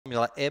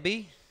Formula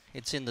Abbey.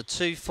 It's in the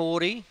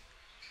 240.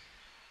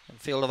 And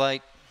field of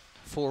 8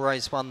 for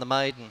race 1, the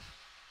maiden.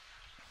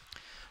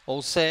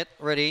 All set,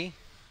 ready.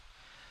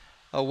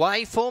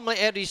 Away, Formula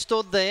Abbey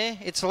stood there.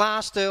 It's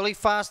last early,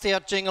 fast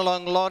out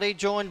Jingalong Lottie,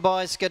 joined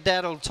by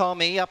Skedaddle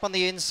Tommy. Up on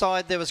the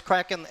inside there was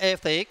Kraken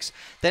Ethics,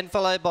 then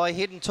followed by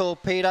Hidden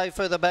Torpedo.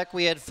 Further back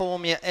we had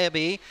Formula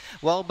Abbey.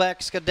 Well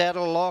back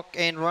Skedaddle Lock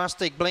and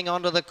Rustic Bling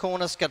onto the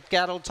corner.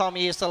 Skedaddle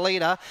Tommy is the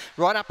leader.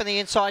 Right up on the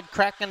inside,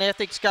 Kraken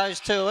Ethics goes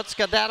to it.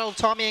 Skedaddle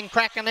Tommy and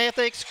Kraken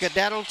Ethics.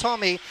 Skedaddle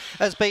Tommy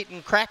has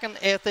beaten Kraken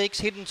Ethics,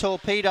 Hidden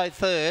Torpedo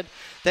third.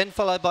 Then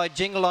followed by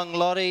Jingalong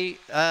Lottie.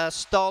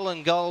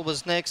 Stolen Gold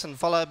was next, and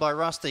followed by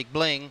Rustic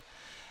Bling.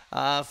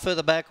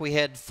 Further back we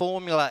had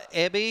Formula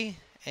Abbey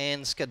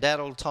and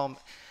Skedaddle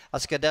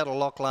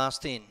Lock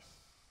last in.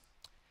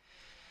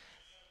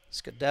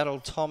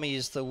 Skedaddle Tommy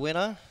is the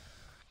winner.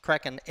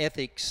 Kraken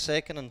Ethics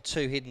second, and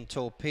 2 Hidden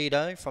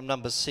Torpedo from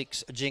number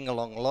 6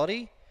 Jingalong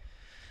Lottie.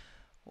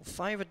 Well,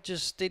 favourite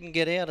just didn't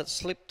get out. It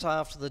slipped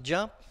after the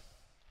jump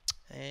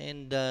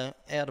and out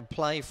of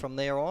play from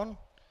there on.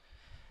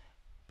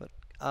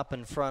 Up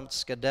in front,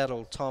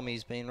 Skedaddle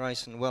Tommy's been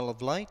racing well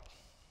of late.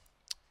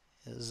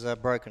 Has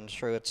broken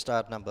through at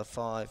start number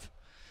 5.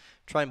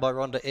 Trained by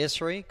Rhonda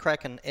Essery.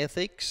 Kraken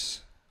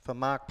Ethics for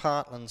Mark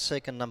Partland,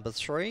 second, number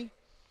 3.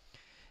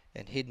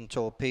 And Hidden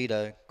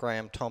Torpedo,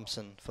 Graham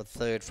Thompson for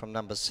third from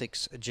number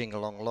 6,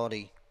 Jingalong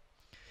Lottie.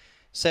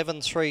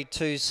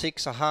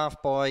 7-3-2-6, a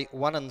half by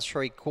 1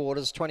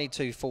 3/4,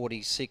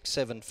 22.46,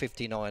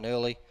 7.59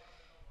 early.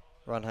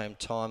 Run home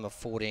time of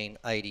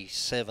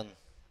 14.87.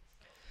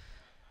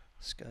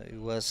 Let's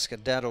go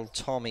Skedaddle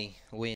Tommy win.